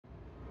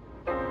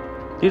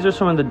These are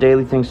some of the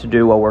daily things to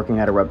do while working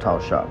at a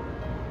reptile shop.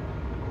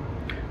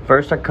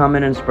 First, I come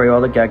in and spray all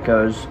the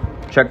geckos,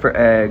 check for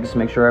eggs,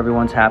 make sure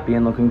everyone's happy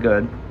and looking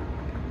good.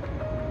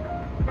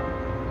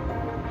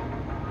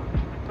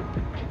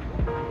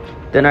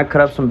 Then I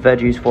cut up some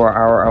veggies for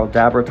our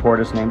Aldabra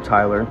tortoise named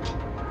Tyler.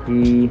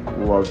 He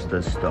loves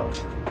this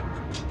stuff.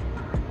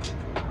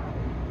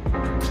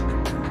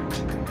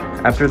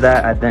 After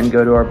that, I then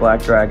go to our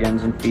black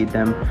dragons and feed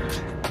them,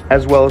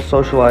 as well as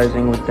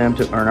socializing with them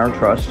to earn our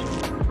trust.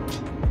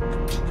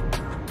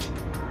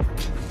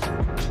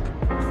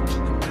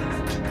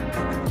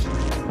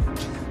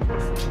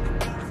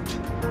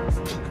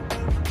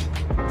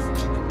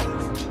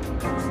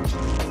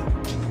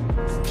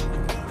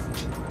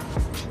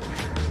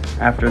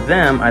 After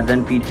them, I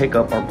then feed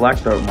Hiccup, our black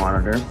throat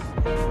monitor.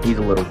 He's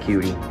a little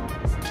cutie.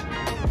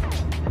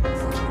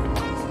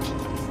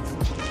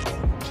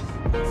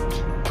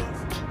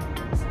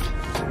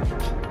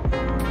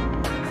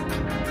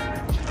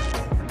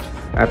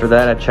 After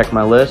that, I check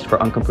my list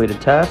for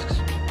uncompleted tasks.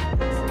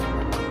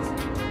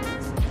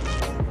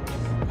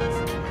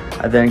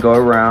 I then go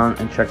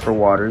around and check for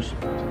waters.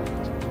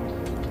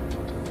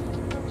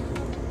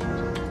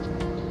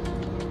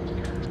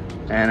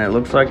 And it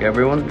looks like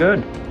everyone's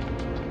good.